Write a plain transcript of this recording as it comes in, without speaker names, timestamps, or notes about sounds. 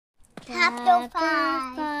Chapter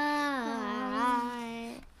 5.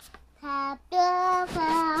 Chapter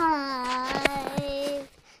 5.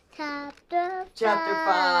 Chapter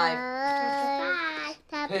 5.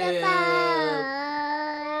 Chapter 5.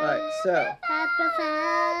 Alright, so. Chapter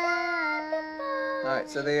 5. Alright,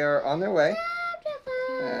 so they are on their way.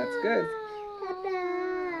 That's good.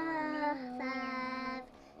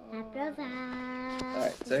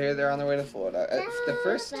 Alright, so here they're on their way to Florida. It's the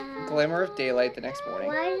first glimmer of daylight the next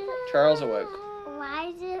morning. Charles awoke.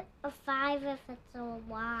 Why is it a 5 if it's a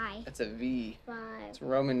Y? It's a V. 5. It's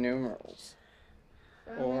Roman numerals.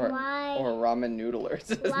 Or Why? Or ramen noodlers,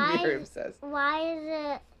 as Why? Miriam says. Why is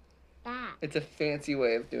it that? It's a fancy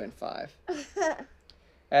way of doing 5.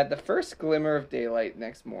 At the first glimmer of daylight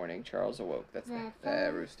next morning, Charles awoke. That's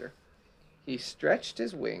the rooster. He stretched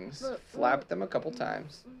his wings, flapped them a couple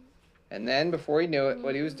times, and then, before he knew it,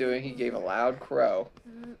 what he was doing, he gave a loud crow.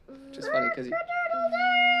 Which is funny because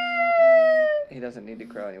he doesn't need to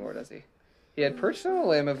crow anymore, does he? He had perched on a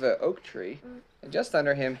limb of an oak tree, and just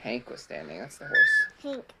under him, Hank was standing. That's the horse.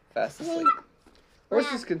 Hank. Fast asleep.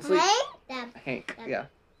 Horses can sleep. Hank, yeah.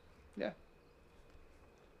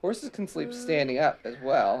 Horses can sleep standing up as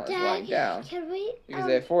well as lying down. Can we, because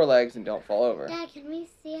they have 4 legs and don't fall over. Dad, can we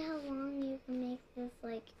see how long you can make this,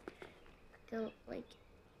 go,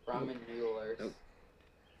 Ramen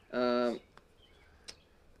noodlers.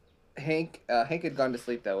 Hank had gone to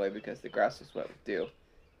sleep that way because the grass was wet with dew.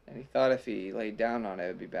 And he thought if he laid down on it, it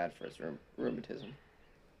would be bad for his rheumatism.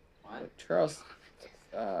 What? But Charles,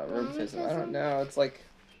 rheumatism, I don't know. It's like,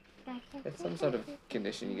 it's some sort of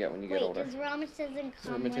condition you get when you get older. Does rheumatism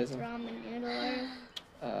come with ramen noodlers?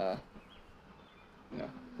 No.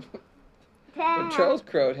 When Charles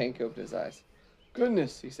crowed, Hank opened his eyes.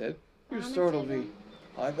 "Goodness," he said, "you startled me.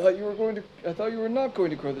 I thought you were not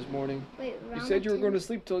going to crow this morning. Wait, You said you were going to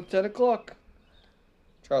sleep till 10 o'clock.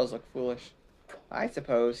 Charles looked foolish. "I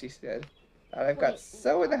suppose," he said, "that I've got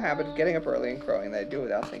so in the habit of getting up early and crowing that I do it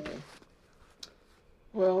without thinking."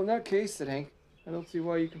 "Well, in that case," said Hank, "I don't see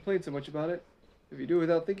why you complain so much about it. If you do it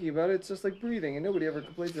without thinking about it, it's just like breathing, and nobody ever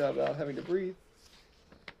complains about having to breathe."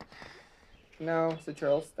 "No," said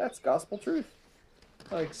Charles, "that's gospel truth."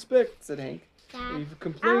 "I expect," said Hank, "that you've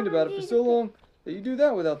complained about it for so long that you do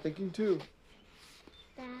that without thinking too."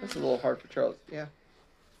 That's a little hard for Charles. Yeah.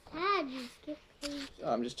 Dad, you skipped page.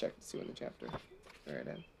 I'm just checking to see when the chapter right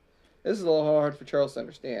in. This is a little hard for Charles to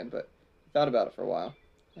understand, but he thought about it for a while.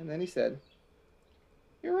 And then he said,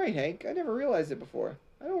 "You're right, Hank. I never realized it before.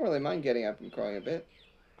 I don't really mind getting up and crowing a bit.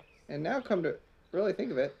 And now come to really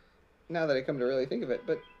think of it,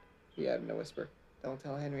 but," he added in a whisper, "don't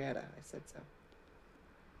tell Henrietta I said so."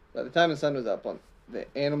 By the time the sun was up, the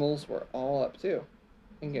animals were all up too,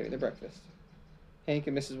 and getting their breakfast. Hank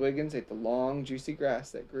and Mrs. Wiggins ate the long, juicy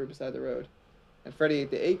grass that grew beside the road, and Freddie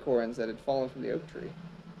ate the acorns that had fallen from the oak tree.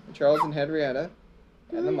 And Charles and Henrietta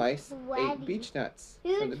and the mice ate beech nuts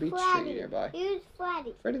from the beech tree nearby. Who's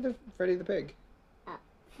Freddie? Freddie the pig. Oh,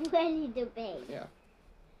 Freddie the pig. Yeah.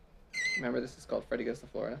 Remember, this is called Freddie Goes to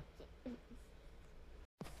Florida.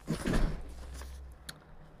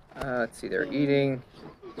 Let's see, they're eating.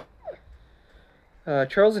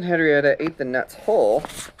 Charles and Henrietta ate the nuts whole,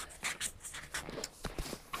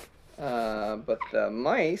 but the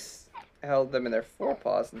mice held them in their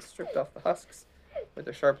forepaws and stripped off the husks with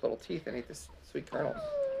their sharp little teeth and ate the sweet kernels.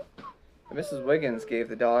 And Mrs. Wiggins gave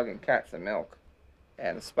the dog and cat some milk,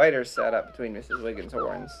 and the spiders sat up between Mrs. Wiggins'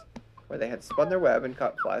 horns, where they had spun their web and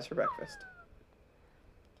caught flies for breakfast.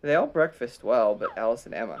 They all breakfast well, but Alice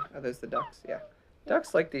and Emma. Oh, there's the ducks, yeah.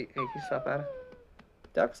 Ducks like to eat... Hey, can you stop, Ada?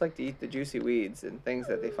 Ducks like to eat the juicy weeds and things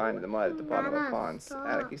that they find in the mud at the bottom of ponds.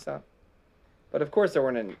 Ada, can you stop? But of course there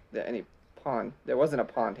weren't any pond. There wasn't a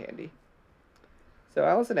pond handy. So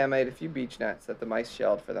Alice and Emma ate a few beech nuts that the mice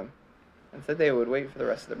shelled for them, and said they would wait for the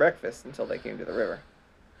rest of the breakfast until they came to the river.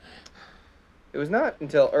 It was not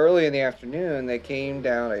until early in the afternoon they came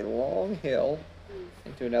down a long hill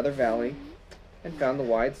into another valley and found the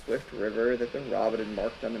wide, swift river that the robin had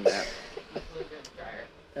marked on the map.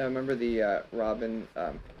 Remember the robin?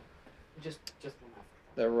 Just enough.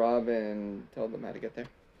 The robin told them how to get there.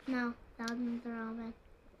 No, that wasn't the robin.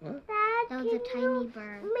 What? That was a tiny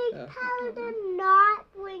bird. Oh. Paladin not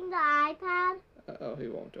bring the iPad? Oh, he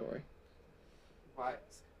won't. Don't worry. What?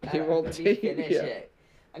 He won't take it.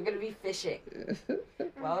 I'm gonna be fishing.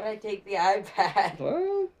 Why would I take the iPad?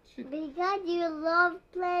 Well, Because you love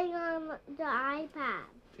playing on the iPad.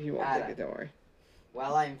 he won't take it. Don't worry.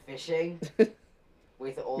 While I'm fishing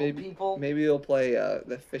with old people. Maybe you'll play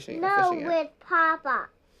the fishing. No, fishing with Papa.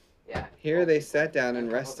 Yeah. Here they sat down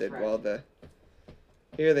and rested while the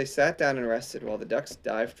ducks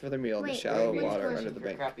dived for their meal in the shallow water under the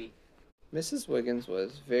bank. Crappie. Mrs. Wiggins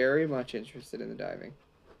was very much interested in the diving.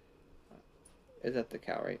 Is that the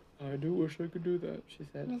cow, right? I do wish I could do that, she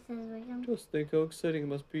said. Mrs. Wiggins. Just think how exciting it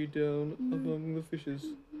must be down among the fishes.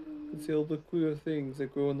 And see all the queer things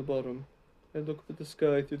that grow on the bottom. And look up at the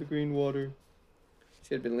sky through the green water.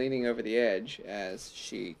 She had been leaning over the edge as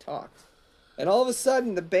she talked. And all of a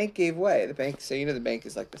sudden, the bank gave way. The bank, so you know the bank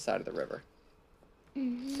is like the side of the river.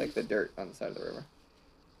 It's like the dirt on the side of the river.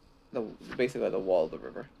 Basically the wall of the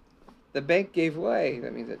river. The bank gave way.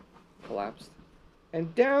 That means it collapsed.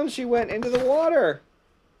 And down she went into the water.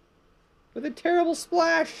 With a terrible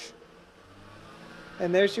splash.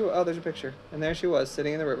 And there she was. Oh, there's a picture. And there she was,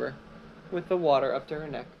 sitting in the river. With the water up to her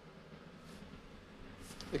neck.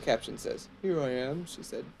 The caption says, "Here I am," she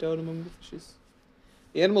said, "down among the fishes."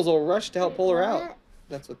 The animals all rushed to help pull her out.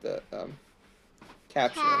 That's what the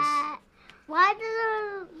caption is. Why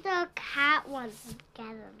does the cat want to get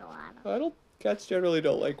in the water? Cats generally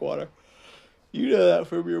don't like water. You know that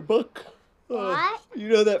from your book. What? You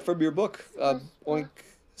know that from your book. Oink,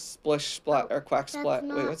 splish, splat, or quack, That's splat. Wait,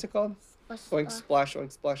 not- what's it called? Splish, Oink, splash,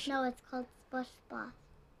 oink, splash. No, it's called Splish Splash.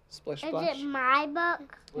 Splish, Is splash. it my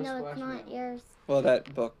book? Splish No, Splash it's not now. yours. Well,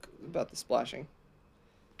 that book about the splashing.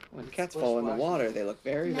 When cats Splish, fall in the splash. water, they look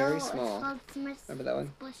very, No, very it's small. called Remember that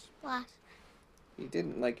one? Splish Splash. He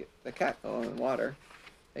didn't like it. The cat fell in the water.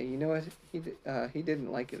 And you know what? He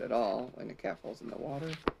didn't like it at all. When a cat falls in the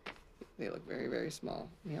water, they look very, very small.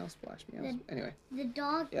 Meow, splash, meow. Anyway, The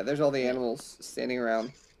dog yeah, there's all the animals standing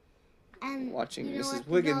around and watching you know Mrs. what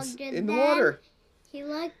the Wiggins dog did in the then? water. He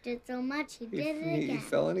liked it so much he did it He again.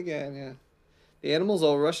 fell in again, yeah. The animals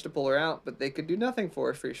all rushed to pull her out, but they could do nothing for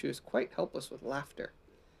her, for she was quite helpless with laughter.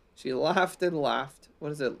 She laughed and laughed. What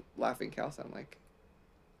does a laughing cow sound like?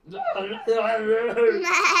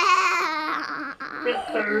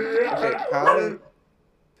 Okay,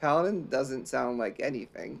 Paladin doesn't sound like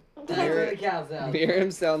anything. That's what the cow sounds.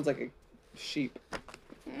 Miriam sounds like a sheep.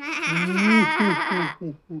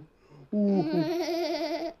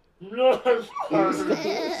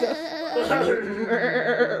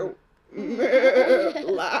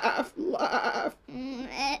 Laugh, laugh.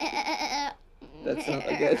 That sounds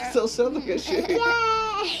like it. Still sounds like a sheep. She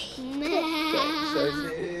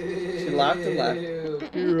laughed and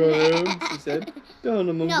laughed. Here I am, she said, down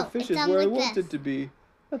among No, the it fishes sounds where I like wanted this. to be.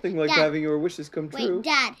 Nothing like Dad. having your wishes come true. Wait,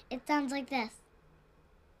 Dad, it sounds like this.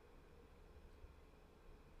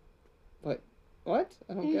 What?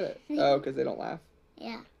 I don't get it. Oh, because they don't laugh.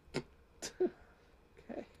 Yeah.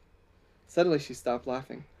 Okay. Suddenly she stopped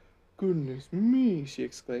laughing. Goodness me, she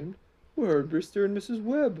exclaimed. Where are Mr. and Mrs.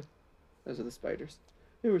 Webb? Those are the spiders.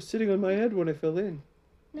 They were sitting on my head when I fell in.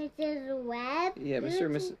 Mrs. Webb? Yeah, Mr.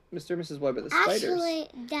 and Mrs. Webb are the spiders. Actually,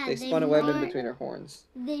 Dad, They spun a web in between her horns.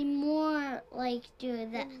 They more like do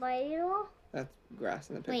that. That's grass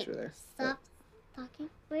in the Wait, picture there. stop talking.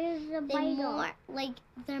 Where's the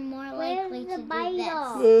They're more likely to do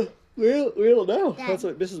this. We don't know. Dad. That's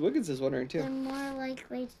what Mrs. Wiggins is wondering They're too. more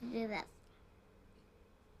likely to do this.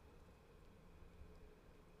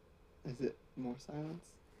 Is it more silence?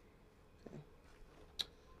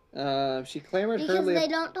 Okay. She clambered Because hurriedly they up.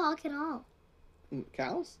 don't talk at all.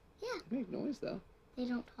 Cows? Yeah. They make noise though. They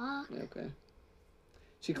don't talk. Okay.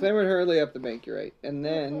 She clambered hurriedly up the bank, you're right. And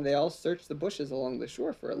then they all searched the bushes along the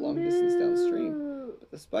shore for a long distance downstream.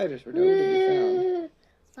 But the spiders were nowhere to be found.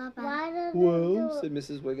 Stop it. Why does Well, said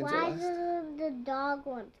Mrs. Wiggins at why last. doesn't the dog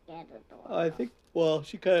want to get a dog? I think, well,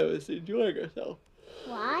 she kind of was enjoying herself.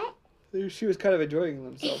 What? She was kind of enjoying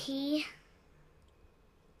themselves. He.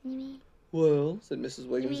 You mean? Well, said Mrs. You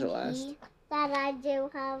Wiggins mean at last. he? That I do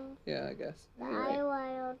have Yeah, I guess. the You're right.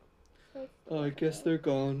 wild. I guess they're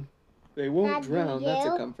gone. They won't Dad, drown, you that's a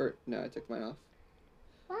do? comfort. No, I took mine off.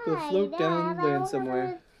 Why, float down, Dad? land I somewhere.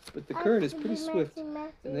 wanna- But the I current is have to pretty be swift,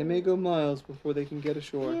 messy. and they may go miles before they can get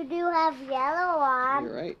ashore. You do have yellow on.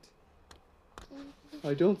 You're right.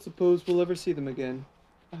 I don't suppose we'll ever see them again.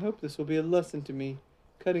 I hope this will be a lesson to me,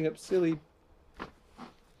 cutting up silly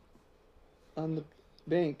on the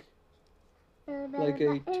bank like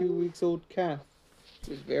a 2 weeks old calf.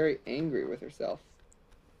 She was very angry with herself.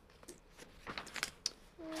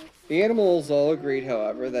 The animals all agreed,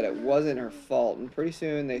 however, that it wasn't her fault, and pretty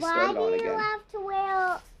soon they Why started do on you again. have to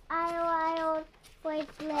wear wild bracelet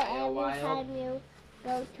every Wild. time you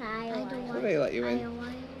go to So Iowa? they let you in.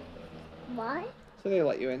 Iowa. What? So they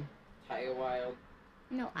let you in. Tiger Wild.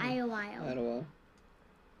 No, Iowa. I don't know.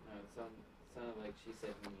 No, it sounded like she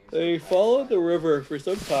said when you They followed the river for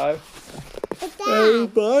some time. But And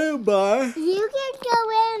Dad, by and by, you can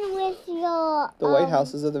go in with your. the white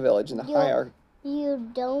houses of the village and the your- hierarchy. You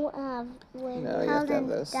don't have. No, you have to have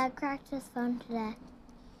those. Dad cracked his phone today.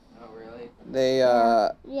 Oh, Oh, really? They Yeah,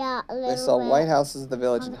 a they little saw bit. white houses of the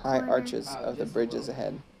village On and the high corner. arches Oh, of the just a bridges little.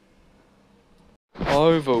 ahead.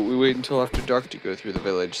 I vote we wait until after dark to go through the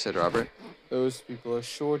village, said Robert. Those people are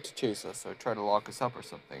sure to chase us or try to lock us up or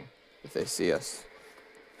something if they see us.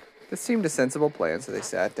 This seemed a sensible plan, so they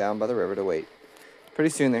sat down by the river to wait. Pretty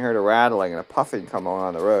soon they heard a rattling and a puffing come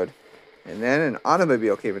along the road, and then an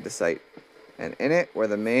automobile came into sight, and in it were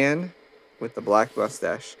the man with the black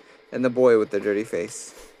mustache and the boy with the dirty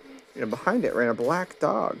face. And behind it ran a black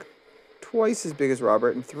dog, twice as big as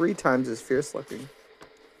Robert and 3 times as fierce looking.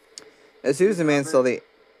 As soon as the man saw the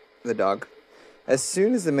dog, as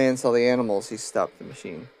soon as the man saw the animals, he stopped the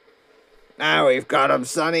machine. Now we've got 'em,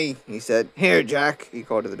 Sonny, he said. Here, Jack, he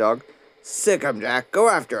called to the dog. Sick 'em, Jack. Go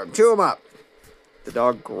after 'em. Chew 'em up. The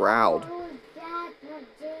dog growled. Oh, Dad, you're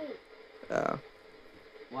dead.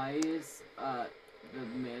 Why is the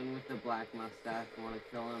man with the black mustache want to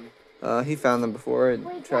kill him? He found them before and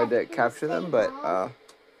Wait, tried Dad, to can you capture them, stay but home?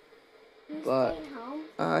 You but- staying home?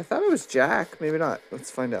 I thought it was Jack. Maybe not.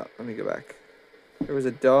 Let's find out. Let me go back. There was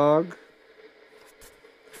a dog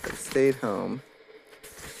that stayed home.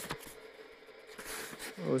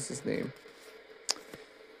 What was his name?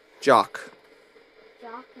 Jock.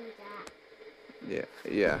 Jock and Jack.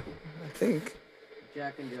 Yeah. I think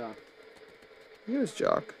Jack and Jock. it was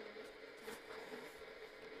Jock.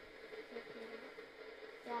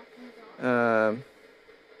 Jack and Jock.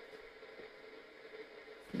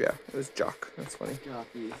 Yeah, it was Jock. That's funny.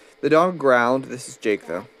 Jockey. The dog growled. This is Jake,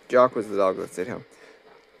 though. Jock was the dog that stayed home.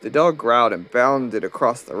 The dog growled and bounded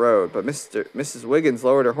across the road, but Mrs. Wiggins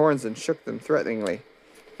lowered her horns and shook them threateningly.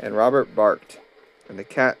 And Robert barked. And the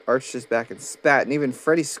cat arched his back and spat, and even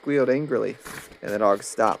Freddie squealed angrily. And the dog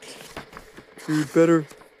stopped. "You'd better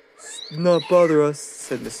not bother us,"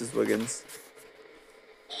 said Mrs. Wiggins.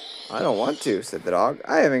 "I don't want to," said the dog.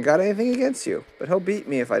 "I haven't got anything against you, but he'll beat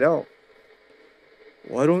me if I don't."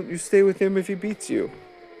 "Why don't you stay with him if he beats you?"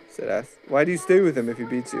 "Why do you stay with him if he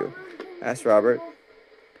beats you?" asked Robert.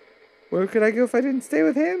 "Where could I go if I didn't stay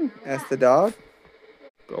with him?" asked the dog.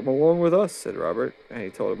 "Come along with us," said Robert, and he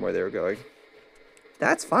told him where they were going.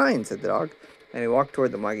 "That's fine," said the dog, and he walked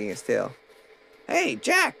toward them, wagging his tail. "Hey,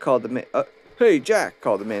 Jack!" called the man. "Hey, Jack!"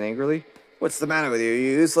 called the man angrily. "What's the matter with you,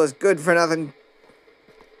 you useless, good-for-nothing?"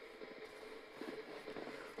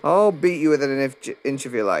 "I'll beat you within an inch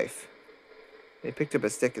of your life." They picked up a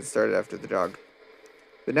stick and started after the dog.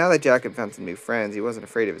 But now that Jack had found some new friends, he wasn't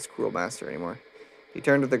afraid of his cruel master anymore. He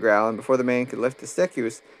turned with a growl, and before the man could lift the stick, he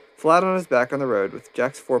was flat on his back on the road with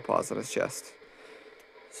Jack's forepaws on his chest.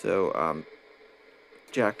 So,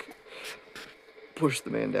 Jack pushed the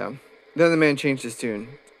man down. Then the man changed his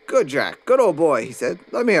tune. "Good, Jack. Good old boy," he said.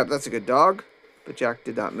 "Let me up. That's a good dog." But Jack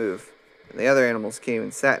did not move. And the other animals came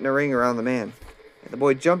and sat in a ring around the man. And the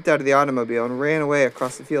boy jumped out of the automobile and ran away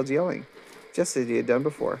across the fields yelling, just as he had done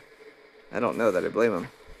before. I don't know that I blame him.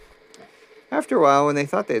 After a while, when they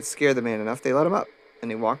thought they had scared the man enough, they let him up,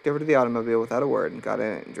 and he walked over to the automobile without a word and got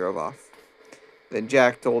in it and drove off. Then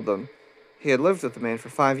Jack told them he had lived with the man for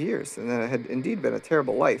 5 years, and that it had indeed been a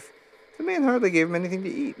terrible life. The man hardly gave him anything to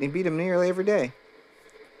eat, and he beat him nearly every day.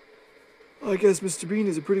 "I guess Mr. Bean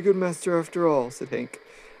is a pretty good master after all," said Hank.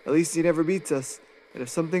 "At least he never beats us, and if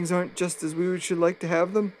some things aren't just as we should like to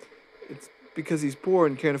have them, it's because he's poor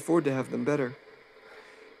and can't afford to have them better."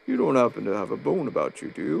 "You don't happen to have a bone about you,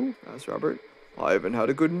 do you?" asked Robert. "I haven't had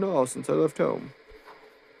a good gnaw since I left home."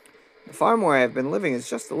 "The farm where I have been living is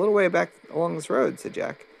just a little way back along this road," said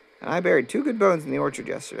Jack, "and I buried 2 good bones in the orchard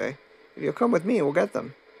yesterday. If you'll come with me, we'll get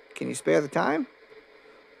them. Can you spare the time?"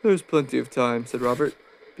 "There's plenty of time," said Robert,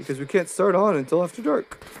 "because we can't start on until after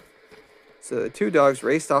dark." So the 2 dogs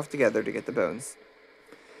raced off together to get the bones.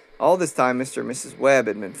 All this time, Mr. and Mrs. Webb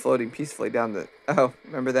had been floating peacefully down the... Oh,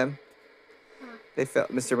 remember them? They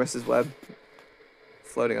felt Mr. and Mrs. Webb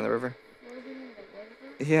floating on the river. Floating in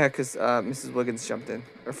the river? Yeah, because Mrs. Wiggins jumped in,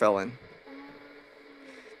 or fell in.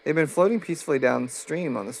 They've been floating peacefulully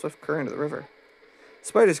downstream on the swift current of the river.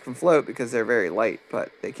 Spiders can float because they're very light,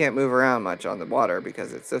 but they can't move around much on the water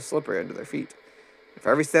because it's so slippery under their feet. For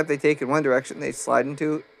every step they take in one direction, they slide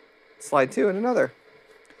to in another.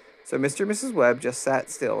 So Mr. and Mrs. Webb just sat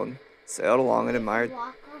still and sailed along and admired...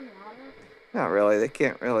 Walk on water? Not really. They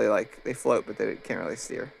can't really, they float, but they can't really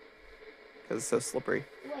steer because it's so slippery.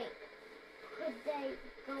 Wait, could they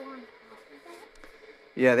go on top of it?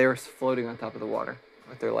 Yeah, they were floating on top of the water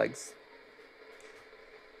with their legs.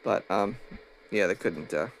 But, yeah, they couldn't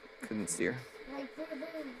steer. Like, put their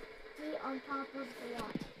feet on top of the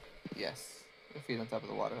water. Yes, their feet on top of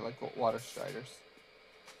the water, like water striders.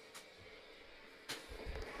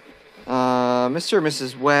 Mr. and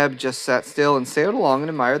Mrs. Webb just sat still and sailed along and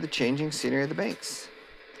admired the changing scenery of the banks.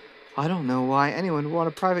 I don't know why anyone would want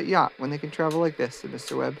a private yacht when they can travel like this, said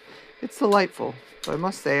Mr. Webb. It's delightful, but I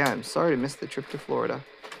must say I am sorry to miss the trip to Florida.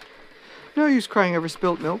 No use crying over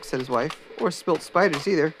spilt milk, said his wife, or spilt spiders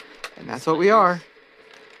either, and that's what we are.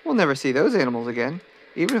 We'll never see those animals again.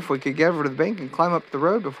 Even if we could get over to the bank and climb up the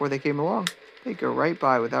road before they came along, they'd go right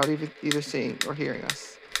by without either seeing or hearing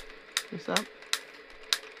us. Can you stop?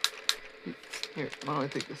 Here, why don't I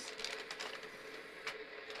take this?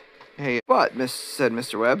 Hey, but, said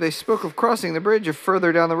Mr. Webb, they spoke of crossing the bridge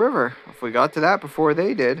further down the river. If we got to that before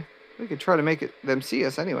they did, we could try to make them see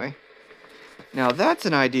us anyway. Now that's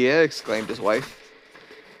an idea, exclaimed his wife.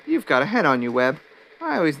 You've got a head on you, Webb.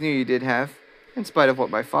 I always knew you did have, in spite of what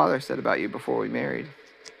my father said about you before we married.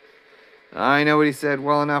 I know what he said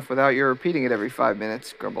well enough without your repeating it every 5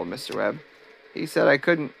 minutes, grumbled Mr. Webb. He said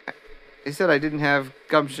I didn't have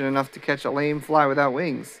gumption enough to catch a lame fly without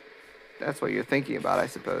wings. That's what you're thinking about, I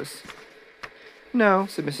suppose. No,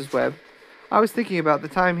 said Mrs. Webb. I was thinking about the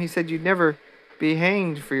time he said you'd never be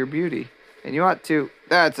hanged for your beauty, and you ought to...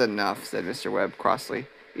 That's enough, said Mr. Webb crossly.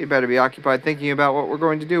 You'd better be occupied thinking about what we're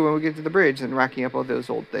going to do when we get to the bridge than racking up all those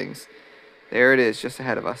old things. There it is, just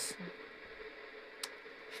ahead of us.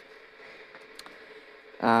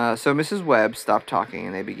 So Mrs. Webb stopped talking,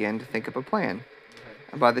 and they began to think up a plan.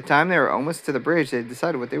 And by the time they were almost to the bridge, they had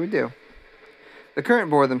decided what they would do. The current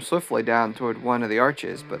bore them swiftly down toward one of the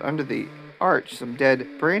arches, but under the arch some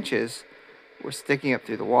dead branches were sticking up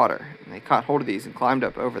through the water, and they caught hold of these and climbed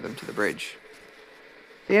up over them to the bridge.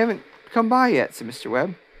 They haven't come by yet, said Mr.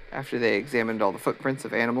 Webb, after they examined all the footprints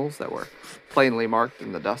of animals that were plainly marked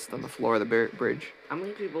in the dust on the floor of the bridge. How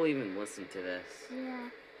many people even listen to this? Yeah.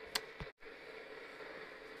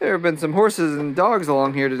 There have been some horses and dogs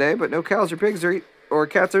along here today, but no cows or pigs or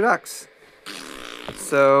cats or ducks.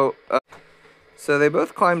 So they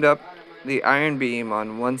both climbed up the iron beam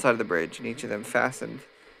on one side of the bridge, and each of them fastened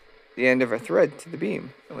the end of a thread to the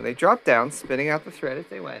beam. And when they dropped down, spinning out the thread as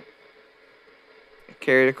they went, they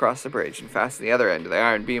carried it across the bridge and fastened the other end of the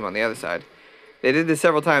iron beam on the other side. They did this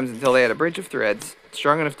several times until they had a bridge of threads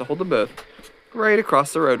strong enough to hold them both right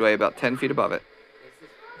across the roadway about 10 feet above it.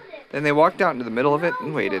 Then they walked out into the middle of it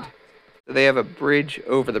and waited. So they have a bridge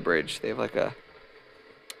over the bridge. They have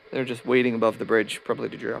they're just waiting above the bridge, probably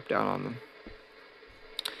to drop down on them.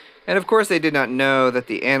 And of course they did not know that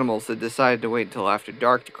the animals had decided to wait until after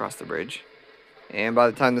dark to cross the bridge. And by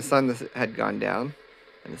the time the sun had gone down,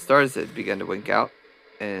 and the stars had begun to wink out,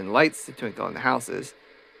 and lights to twinkle in the houses,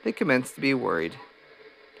 they commenced to be worried.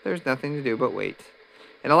 There was nothing to do but wait.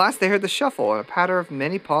 And at last they heard the shuffle and a patter of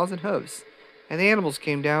many paws and hooves, and the animals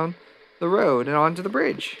came down the road and onto the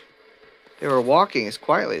bridge. They were walking as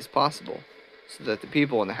quietly as possible, so that the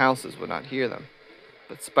people in the houses would not hear them.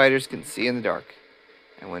 But spiders can see in the dark,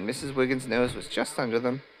 and when Mrs. Wiggins' nose was just under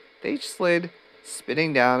them, they each slid,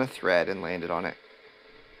 spitting down a thread, and landed on it.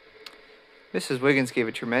 Mrs. Wiggins gave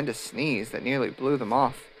a tremendous sneeze that nearly blew them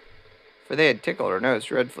off, for they had tickled her nose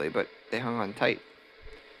dreadfully, but they hung on tight.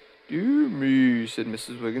 "Dear me," said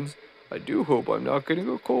Mrs. Wiggins, "I do hope I'm not getting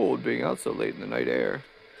a cold being out so late in the night air."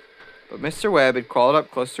 But Mr. Webb had crawled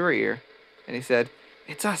up close to her ear, and he said,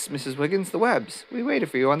 "It's us, Mrs. Wiggins, the Webbs. We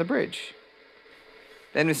waited for you on the bridge."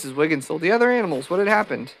 Then Mrs. Wiggins told the other animals what had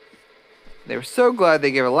happened. They were so glad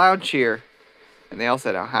they gave a loud cheer, and they all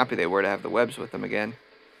said how happy they were to have the Webbs with them again,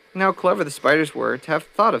 and how clever the spiders were to have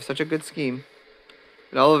thought of such a good scheme.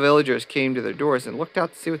 And all the villagers came to their doors and looked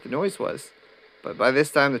out to see what the noise was, but by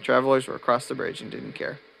this time the travelers were across the bridge and didn't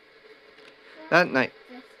care. That night...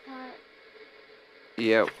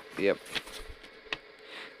 Yep.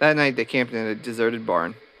 That night they camped in a deserted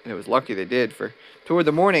barn, and it was lucky they did, for toward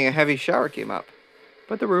the morning a heavy shower came up.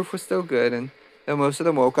 But the roof was still good, and though most of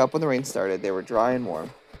them woke up when the rain started, they were dry and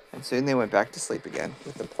warm, and soon they went back to sleep again,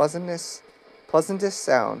 with the pleasantest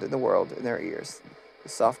sound in the world in their ears, the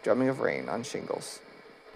soft drumming of rain on shingles.